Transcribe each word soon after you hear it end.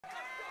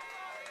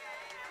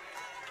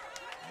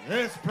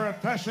This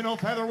professional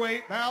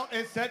featherweight bout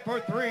is set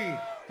for 3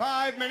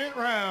 5-minute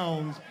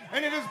rounds,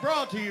 and it is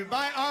brought to you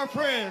by our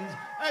friends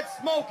at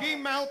Smoky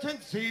Mountain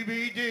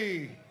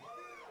CBD.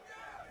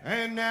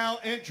 And now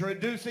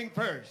introducing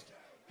first,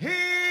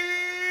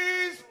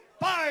 he's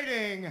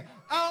fighting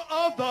out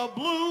of the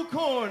blue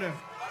corner.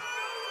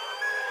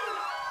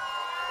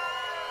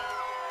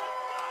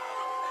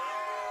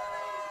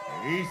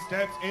 He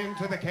steps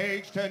into the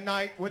cage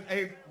tonight with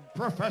a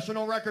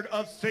professional record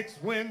of 6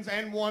 wins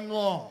and 1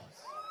 loss.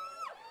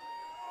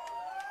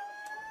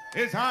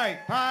 His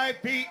height, 5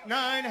 feet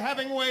 9,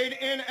 having weighed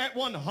in at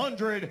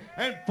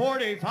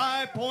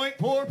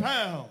 145.4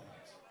 pounds.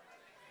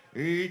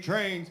 He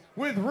trains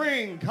with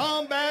Ring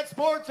Combat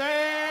Sports,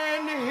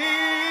 and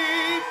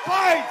he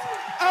fights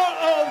out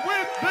of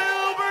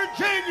Wytheville,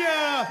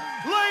 Virginia.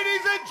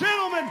 Ladies and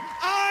gentlemen,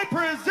 I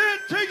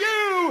present to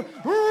you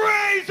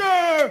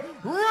Razor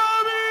Robbie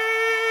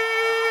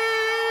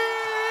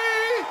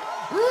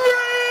Ring.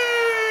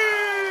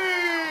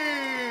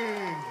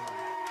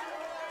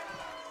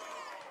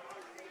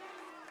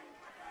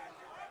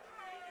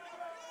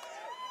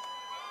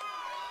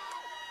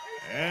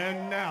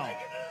 And now,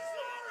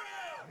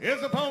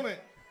 his opponent,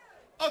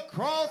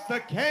 across the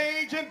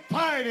cage and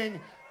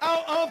fighting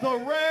out of the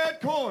red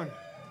corner.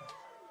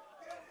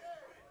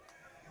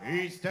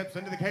 He steps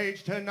into the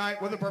cage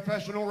tonight with a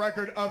professional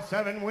record of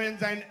 7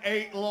 wins and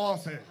 8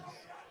 losses.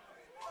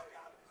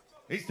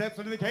 He steps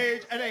into the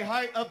cage at a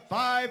height of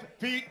 5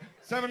 feet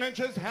 7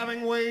 inches,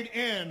 having weighed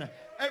in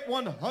at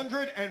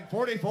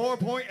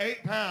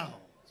 144.8 pounds.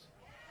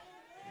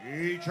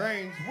 He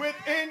trains with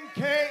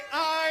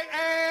NKI,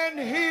 and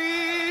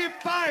he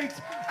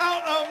fights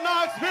out of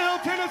Knoxville,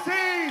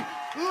 Tennessee.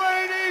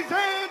 Ladies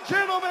and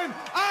gentlemen,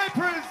 I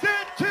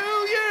present to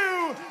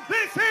you,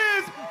 this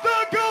is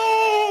the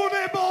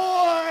Golden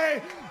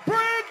Boy,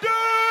 Brendan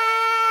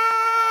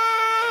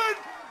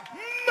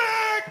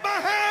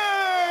McMahan.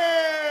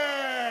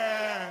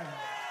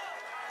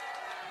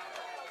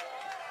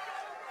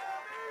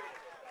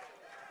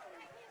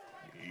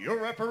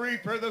 Your referee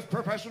for this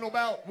professional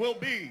bout will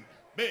be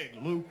Big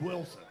Luke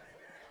Wilson.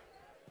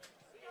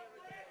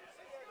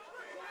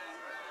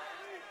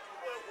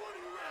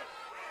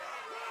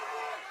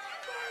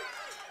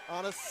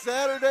 On a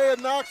Saturday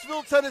in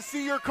Knoxville,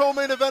 Tennessee, your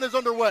co-main event is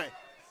underway.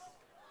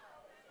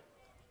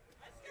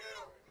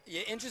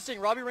 Yeah,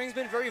 interesting. Robbie Ring's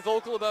been very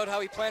vocal about how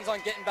he plans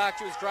on getting back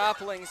to his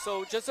grappling,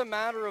 so just a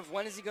matter of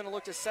when is he going to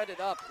look to set it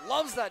up.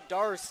 Loves that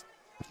Darce.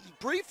 He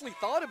briefly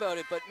thought about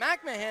it, but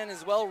McMahan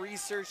is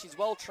well-researched, he's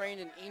well-trained,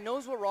 and he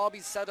knows what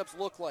Robbie's setups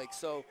look like,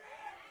 so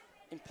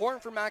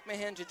important for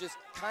McMahan to just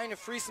kind of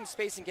free some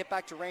space and get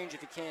back to range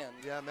if he can.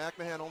 Yeah,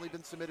 McMahan only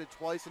been submitted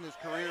twice in his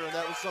career, and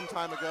that was some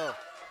time ago.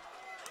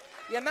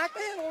 Yeah,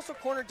 McMahan also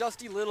cornered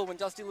Dusty Little when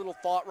Dusty Little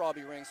fought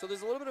Robbie Ring, so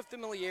there's a little bit of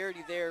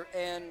familiarity there,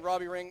 and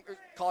Robbie Ring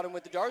caught him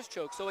with the Darce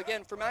choke. So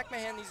again, for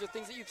McMahan, these are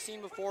things that you've seen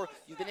before.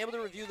 You've been able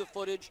to review the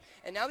footage,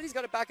 and now that he's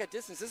got it back at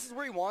distance, this is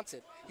where he wants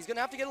it. He's going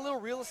to have to get a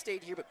little real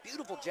estate here, but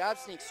beautiful jab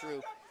sneaks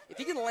through. If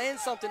he can land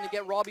something to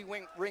get Robbie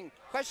Ring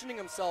questioning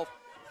himself,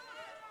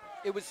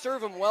 it would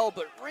serve him well,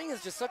 but Ring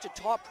is just such a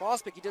top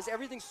prospect. He does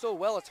everything so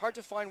well, it's hard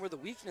to find where the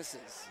weakness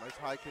is. Nice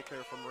high kick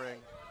there from Ring.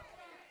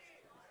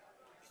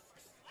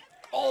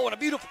 Oh, and a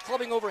beautiful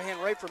clubbing overhand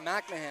right from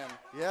McMahan.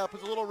 Yeah,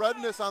 puts a little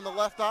redness on the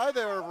left eye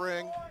there of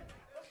Ring.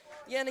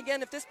 Yeah, and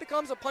again, if this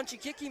becomes a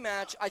punchy-kicky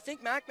match, I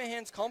think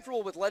McMahan's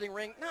comfortable with letting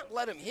Ring, not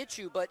let him hit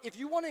you, but if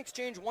you want to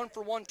exchange 1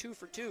 for 1, 2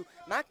 for 2,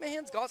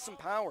 McMahan's got some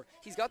power.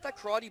 He's got that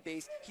karate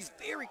base. He's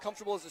very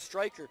comfortable as a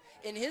striker.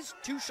 And his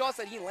 2 shots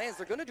that he lands,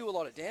 they're going to do a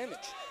lot of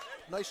damage.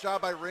 Nice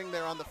job by Ring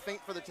there on the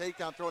feint for the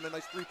takedown, throwing a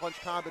nice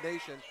 3-punch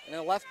combination. And then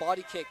a left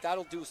body kick,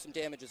 that'll do some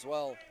damage as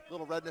well. A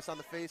little redness on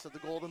the face of the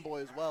Golden Boy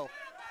as well.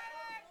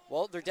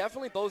 Well, they're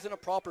definitely both in a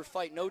proper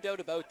fight, no doubt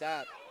about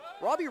that.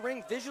 Robbie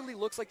Ring visually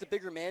looks like the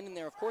bigger man in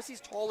there. Of course, he's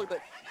taller,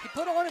 but he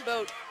put on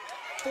about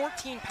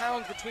 14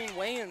 pounds between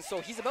weigh-ins,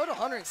 so he's about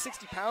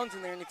 160 pounds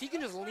in there. And if he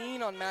can just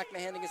lean on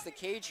McMahan against the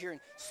cage here and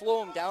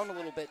slow him down a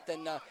little bit,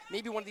 then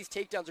maybe one of these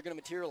takedowns are going to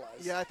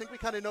materialize. Yeah, I think we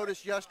kind of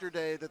noticed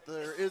yesterday that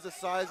there is a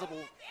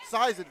sizable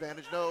size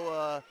advantage,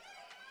 no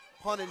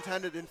pun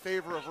intended, in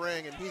favor of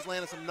Ring, and he's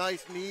landing some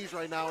nice knees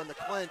right now in the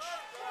clinch.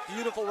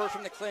 Beautiful work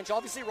from the clinch.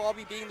 Obviously,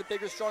 Robbie being the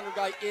bigger, stronger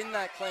guy in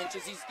that clinch,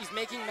 is he's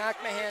making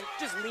McMahan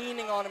just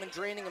leaning on him and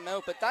draining him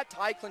out. But that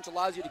tie clinch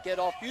allows you to get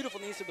off.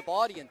 Beautiful knees to the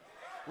body, and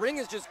Ring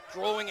is just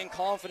growing in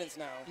confidence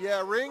now.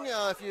 Yeah, Ring,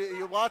 if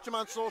you watch him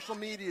on social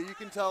media, you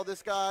can tell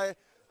this guy,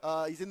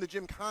 he's in the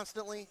gym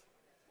constantly,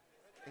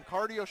 and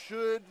cardio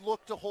should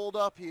look to hold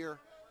up here.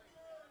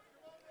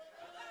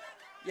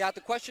 Yeah, at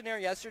the questionnaire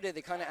yesterday, they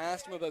kind of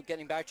asked him about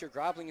getting back to your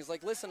grappling. He's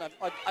like, listen,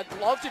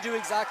 I'd love to do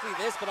exactly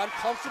this, but I'm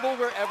comfortable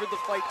wherever the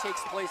fight takes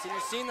place, and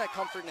you're seeing that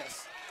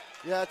comfortness.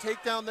 Yeah,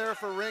 takedown there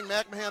for Ring.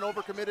 McMahan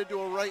overcommitted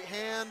to a right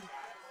hand.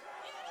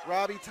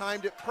 Robbie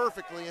timed it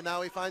perfectly, and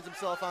now he finds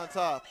himself on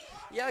top.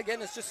 Yeah,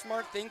 again, it's just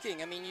smart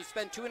thinking. I mean, you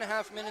spend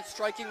 2.5 minutes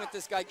striking with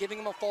this guy, giving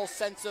him a false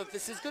sense of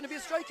this is going to be a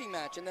striking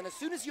match. And then as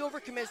soon as he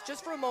overcommits,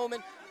 just for a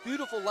moment,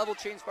 beautiful level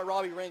change by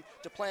Robbie Ring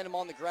to plant him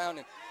on the ground.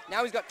 And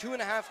now he's got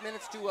 2.5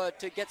 minutes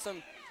to get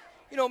some,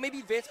 maybe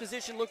advanced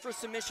position, look for a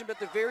submission,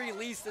 but at the very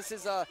least, this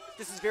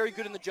is very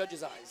good in the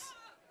judge's eyes.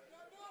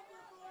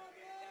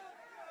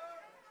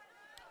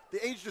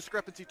 The age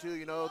discrepancy,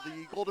 too,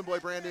 the Golden Boy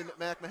Brandon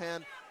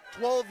McMahan,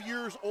 12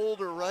 years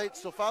older, right?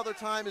 So Father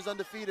Time is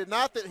undefeated.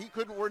 Not that he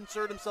couldn't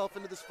insert himself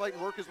into this fight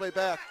and work his way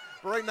back,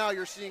 but right now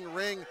you're seeing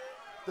Ring,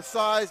 the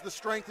size, the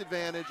strength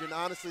advantage, and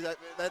honestly,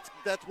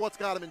 that's what's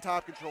got him in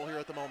top control here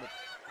at the moment.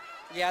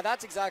 Yeah,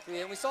 that's exactly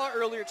it. And we saw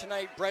earlier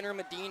tonight, Brenner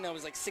Medina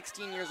was like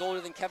 16 years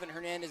older than Kevin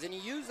Hernandez, and he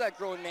used that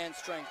grown man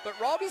strength. But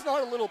Robbie's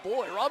not a little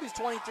boy. Robbie's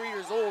 23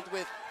 years old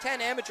with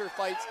 10 amateur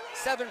fights,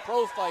 7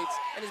 pro fights,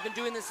 and has been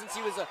doing this since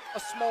he was a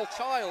small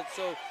child.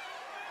 So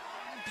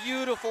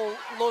beautiful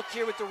look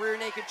here with the rear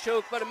naked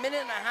choke. About 1.5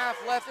 minutes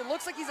left. It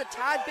looks like he's a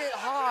tad bit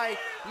high.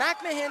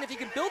 McMahan, if he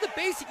can build a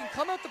base, he can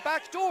come out the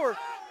back door.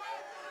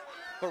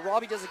 But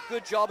Robbie does a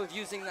good job of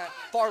using that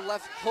far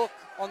left hook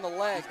on the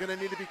leg. He's going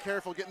to need to be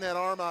careful getting that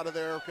arm out of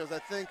there because I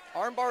think...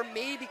 Armbar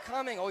may be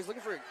coming. Oh, he's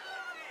looking for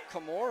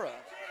Kimura.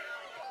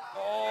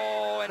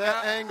 Oh, and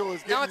that angle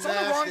is getting now it's nasty.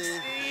 on the wrong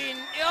scene.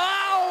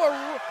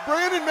 Oh!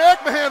 Brandon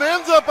McMahan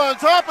ends up on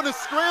top in a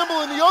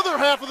scramble, and the other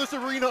half of this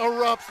arena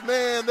erupts.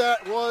 Man,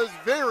 that was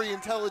very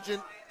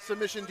intelligent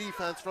submission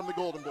defense from the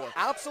Golden Boy.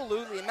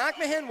 Absolutely. And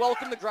McMahan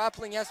welcomed the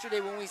grappling yesterday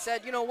when we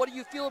said, what do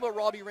you feel about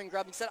Robbie Ring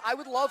grappling? He said, I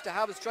would love to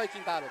have a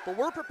striking battle, but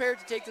we're prepared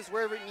to take this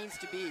wherever it needs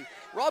to be.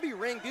 Robbie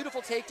Ring,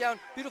 beautiful takedown,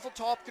 beautiful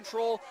top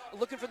control,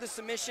 looking for the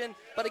submission.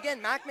 But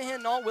again,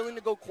 McMahan not willing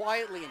to go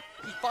quietly. And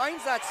he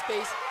finds that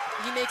space,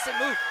 he makes it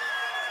move.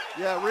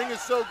 Yeah, Ring is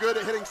so good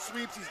at hitting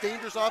sweeps. He's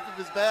dangerous off of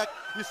his back.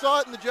 You saw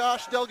it in the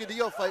Josh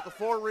Delgadillo fight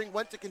before Ring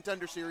went to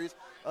Contender Series.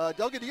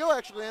 Delgadillo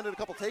actually landed a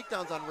couple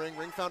takedowns on Ring.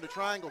 Ring found a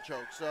triangle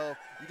choke. So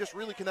you just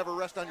really can never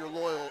rest on your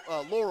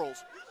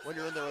laurels when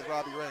you're in there with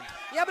Robbie Ring.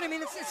 Yeah, but I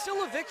mean, it's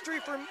still a victory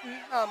for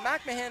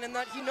McMahan in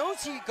that he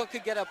knows he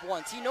could get up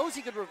once. He knows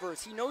he could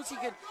reverse. He knows he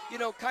could,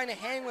 kind of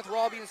hang with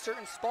Robbie in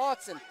certain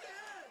spots. And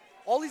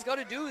all he's got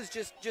to do is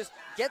just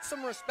get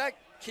some respect,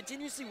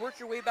 continuously work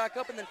your way back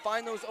up, and then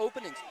find those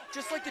openings.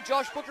 Just like the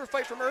Josh Booker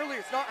fight from earlier,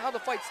 it's not how the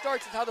fight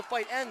starts, it's how the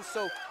fight ends.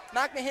 So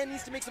McMahan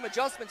needs to make some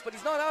adjustments, but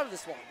he's not out of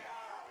this one.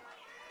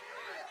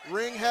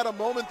 Ring had a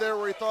moment there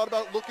where he thought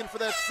about looking for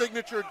that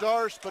signature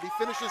Darce, but he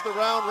finishes the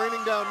round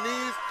raining down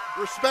knees.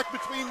 Respect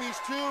between these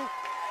two.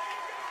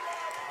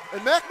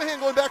 And McMahan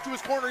going back to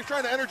his corner, he's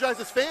trying to energize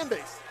his fan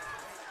base.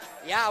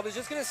 Yeah, I was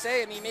just going to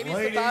say, maybe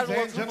it's the battle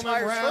of who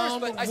tires first,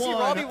 but I see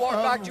Robbie walk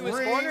back to his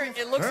corner.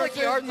 It looks like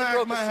he hardly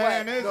broke a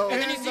sweat. And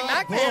then you see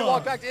McMahan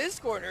walk back to his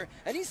corner,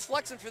 and he's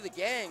flexing for the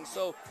gang.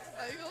 So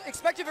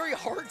expect a very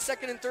hard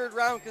second and third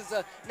round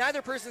because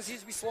neither person seems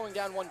to be slowing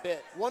down one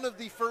bit. One of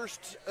the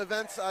first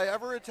events I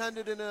ever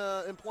attended in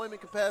an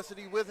employment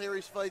capacity with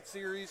Aries Fight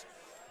Series,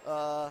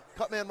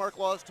 Cutman Mark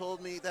Laws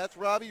told me, that's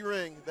Robbie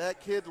Ring. That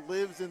kid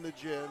lives in the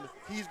gym.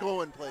 He's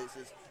going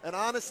places. And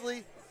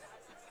honestly,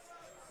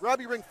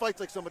 Robbie Ring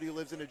fights like somebody who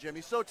lives in a gym.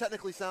 He's so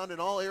technically sound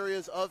in all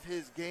areas of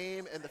his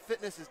game, and the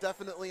fitness is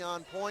definitely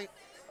on point.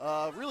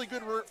 Really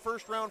good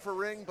first round for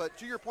Ring, but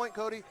to your point,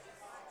 Cody,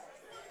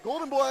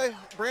 Golden Boy,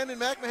 Brandon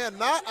McMahan,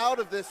 not out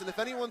of this, and if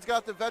anyone's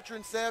got the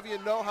veteran savvy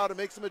and know how to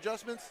make some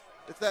adjustments,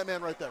 it's that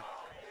man right there.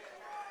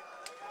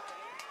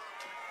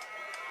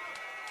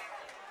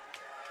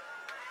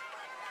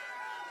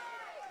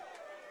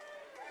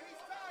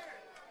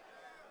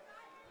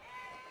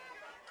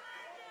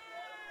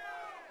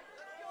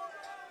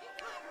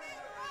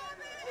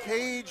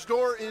 Cage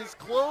door is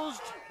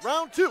closed.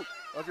 Round 2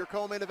 of your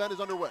co-main event is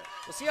underway.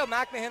 We'll see how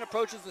McMahan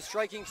approaches the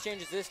striking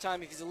exchanges this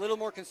time. If he's a little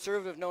more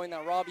conservative, knowing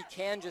that Robbie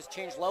can just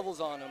change levels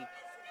on him.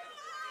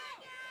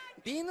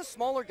 Being the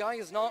smaller guy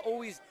is not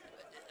always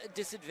a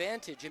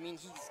disadvantage. I mean,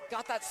 he's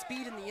got that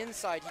speed in the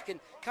inside. He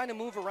can kind of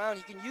move around.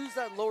 He can use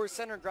that lower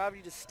center of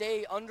gravity to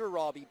stay under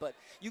Robbie. But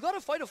you got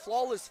to fight a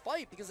flawless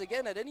fight because,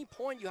 again, at any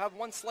point you have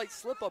one slight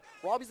slip up,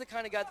 Robbie's the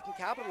kind of guy that can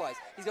capitalize.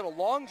 He's got a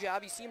long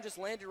jab. You see him just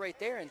landed right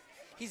there, and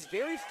he's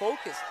very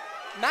focused.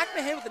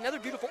 McMahan with another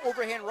beautiful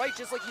overhand right,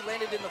 just like he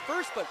landed in the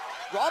first, but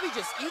Robbie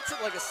just eats it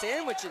like a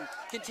sandwich and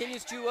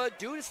continues to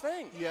do his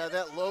thing. Yeah,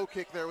 that low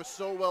kick there was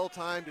so well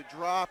timed. It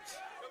dropped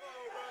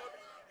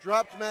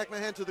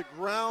McMahan to the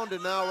ground,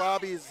 and now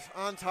Robbie's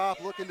on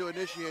top looking to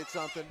initiate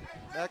something.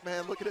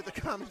 McMahan looking at the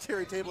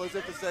commentary table as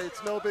if to say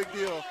it's no big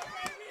deal.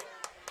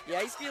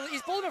 Yeah,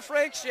 he's pulling a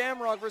Frank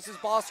Shamrock versus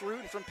Boss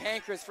Rutan from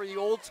Pancras for the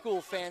old school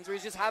fans, where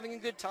he's just having a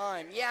good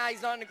time. Yeah,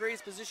 he's not in the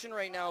greatest position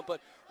right now, but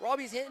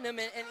Robbie's hitting him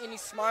and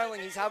he's smiling.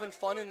 He's having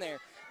fun in there.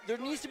 There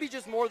needs to be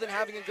just more than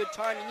having a good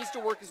time. He needs to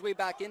work his way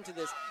back into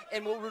this.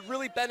 And what would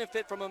really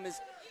benefit from him is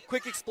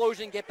quick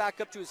explosion, get back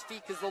up to his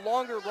feet, because the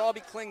longer Robbie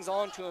clings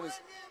on to him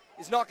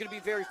is not going to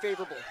be very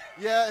favorable.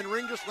 Yeah, and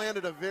Ring just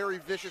landed a very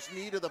vicious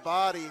knee to the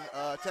body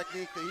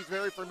technique that he's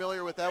very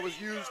familiar with. That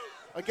was used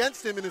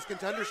against him in his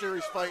Contender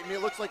Series fight, and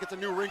it looks like it's a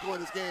new wrinkle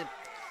in his game.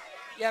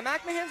 Yeah,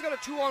 McMahan's got a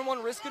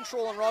 2-on-1 wrist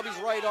control on Robbie's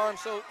right arm.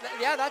 So,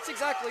 yeah, that's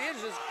exactly it.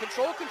 It's just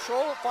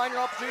control, find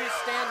your opportunity to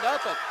stand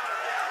up. But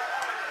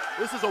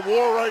this is a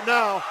war right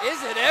now.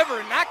 Is it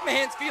ever?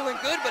 McMahan's feeling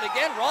good, but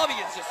again, Robbie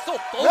is just so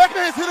focused.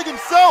 McMahan's hitting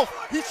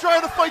himself. He's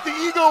trying to fight the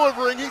ego of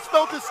Ring. He's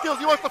felt his skills.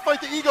 He wants to fight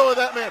the ego of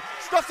that man.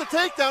 Stuffs a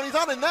takedown. He's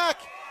on the neck.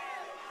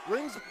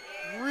 Ring's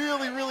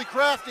really, really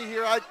crafty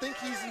here. I think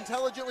he's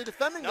intelligently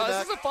defending the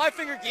neck. This is a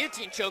 5-finger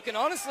guillotine choke, and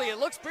honestly, it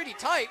looks pretty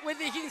tight.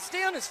 He can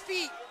stay on his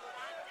feet.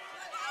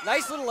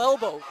 Nice little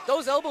elbow.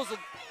 Those elbows will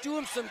do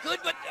him some good,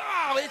 but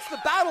it's the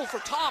battle for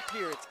top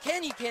here. It's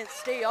he can't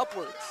stay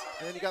upwards.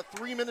 And you got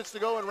 3 minutes to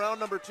go in round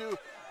number 2.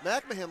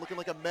 McMahan looking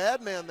like a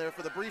madman there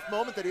for the brief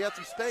moment that he had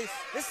some space.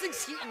 This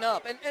thing's heating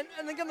up, and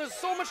again, there's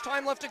so much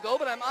time left to go,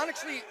 but I'm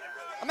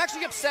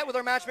actually upset with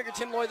our matchmaker,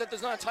 Tim Lloyd, that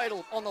there's not a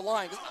title on the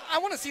line. I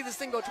want to see this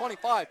thing go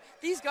 25.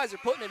 These guys are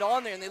putting it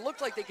on there, and they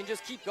look like they can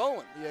just keep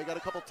going. Yeah, you got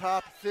a couple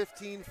top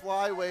 15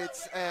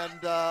 flyweights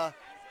and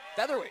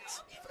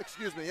featherweights.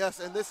 Excuse me, yes,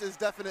 and this is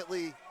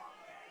definitely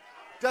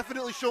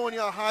showing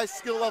you a high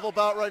skill level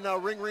bout right now.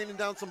 Ring raining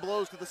down some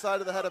blows to the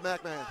side of the head of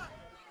McMahan.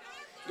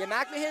 Yeah,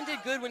 McMahan did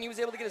good when he was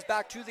able to get his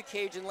back to the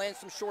cage and land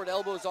some short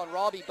elbows on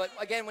Robbie. But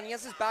again, when he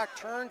has his back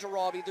turned to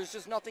Robbie, there's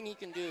just nothing he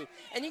can do.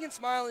 And he can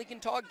smile, and he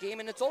can talk game,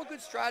 and it's all good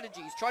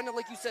strategies. Trying to,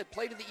 like you said,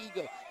 play to the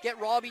ego, get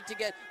Robbie to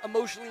get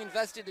emotionally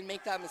invested and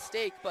make that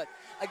mistake. But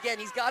again,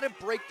 he's got to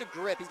break the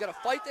grip. He's got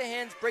to fight the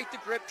hands, break the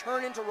grip,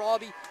 turn into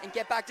Robbie, and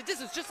get back to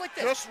distance, just like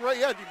this. Just right,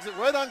 yeah,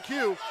 right on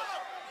cue.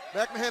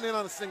 McMahan in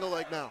on a single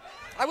leg now.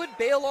 I would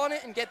bail on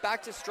it and get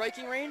back to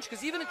striking range,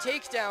 because even a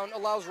takedown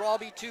allows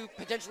Robbie to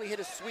potentially hit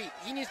a sweep.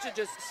 He needs to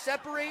just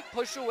separate,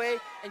 push away,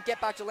 and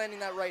get back to landing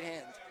that right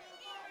hand.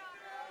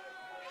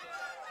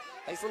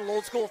 Nice little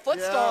old school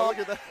foot stomp.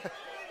 Look at that.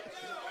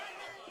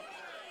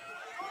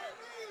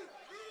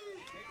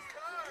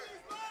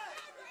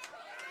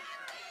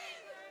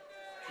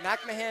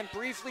 McMahan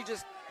briefly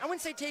just, I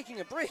wouldn't say taking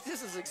a break,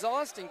 this is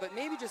exhausting, but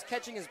maybe just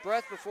catching his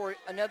breath before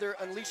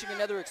unleashing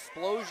another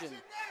explosion.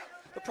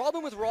 The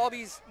problem with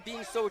Robbie's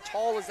being so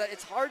tall is that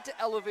it's hard to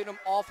elevate him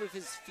off of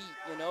his feet,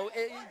 you know?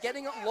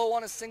 Getting low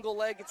on a single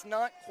leg, it's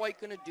not quite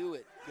going to do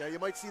it. Yeah, you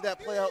might see that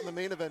play out in the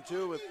main event,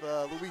 too, with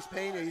Luis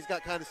Pena. He's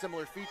got kind of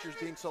similar features,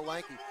 being so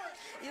lanky.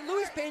 Yeah,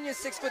 Luis Pena is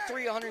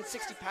 6'3",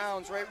 160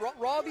 pounds, right?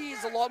 Robbie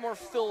is a lot more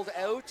filled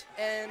out,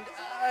 and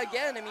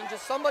again, I mean,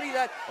 just somebody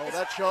that... Oh,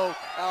 that choke.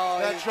 Oh,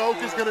 that choke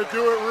is going to do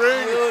it.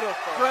 Ring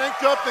beautiful.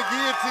 Cranked up the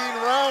guillotine,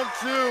 round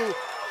 2.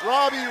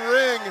 Robbie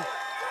Ring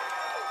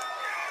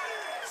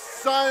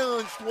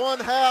silenced one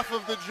half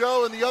of the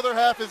Joe, and the other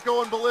half is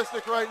going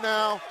ballistic right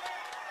now.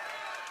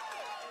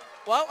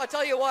 Well, I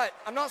tell you what,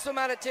 I'm not so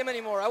mad at Tim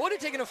anymore. I would have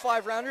taken a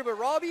 5-rounder, but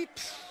Robbie,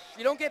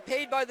 you don't get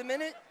paid by the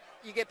minute,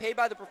 you get paid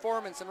by the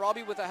performance, and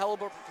Robbie with a hell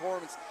of a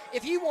performance.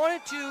 If he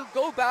wanted to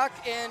go back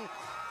and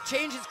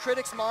change his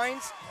critics'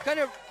 minds, kind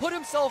of put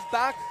himself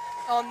back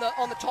on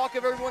the talk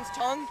of everyone's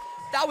tongue,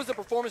 that was the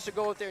performance to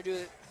go out there and do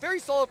it. Very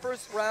solid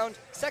first round.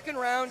 Second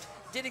round,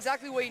 did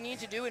exactly what he needed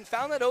to do and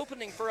found that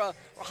opening for a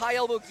high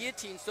elbow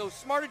guillotine. So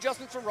smart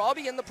adjustments from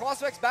Robbie and the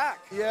prospects back.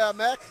 Yeah,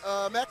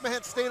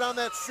 McMahan stayed on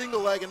that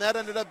single leg, and that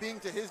ended up being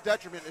to his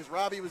detriment as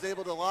Robbie was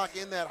able to lock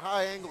in that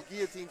high angle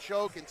guillotine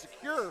choke and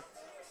secure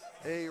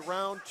a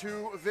round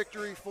 2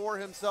 victory for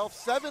himself.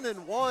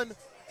 7-1.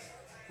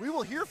 We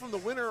will hear from the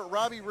winner,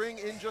 Robbie Ring,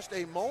 in just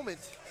a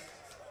moment.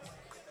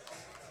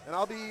 And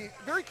I'll be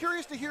very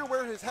curious to hear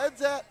where his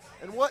head's at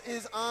and what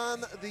is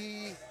on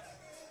the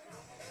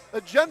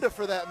agenda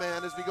for that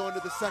man as we go into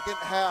the second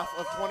half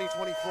of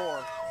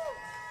 2024.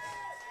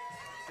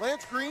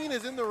 Lance Green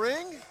is in the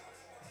ring.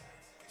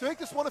 To make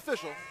this one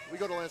official, we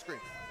go to Lance Green.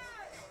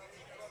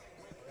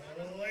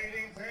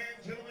 Ladies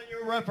and gentlemen,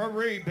 your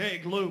referee,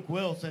 Big Luke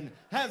Wilson,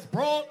 has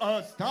brought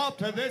a stop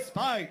to this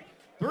fight.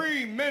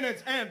 3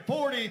 minutes and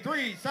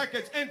 43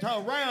 seconds into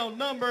round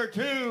number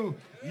 2.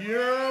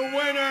 Your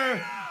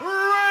winner,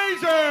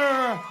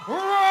 Razor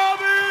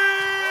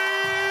Robbie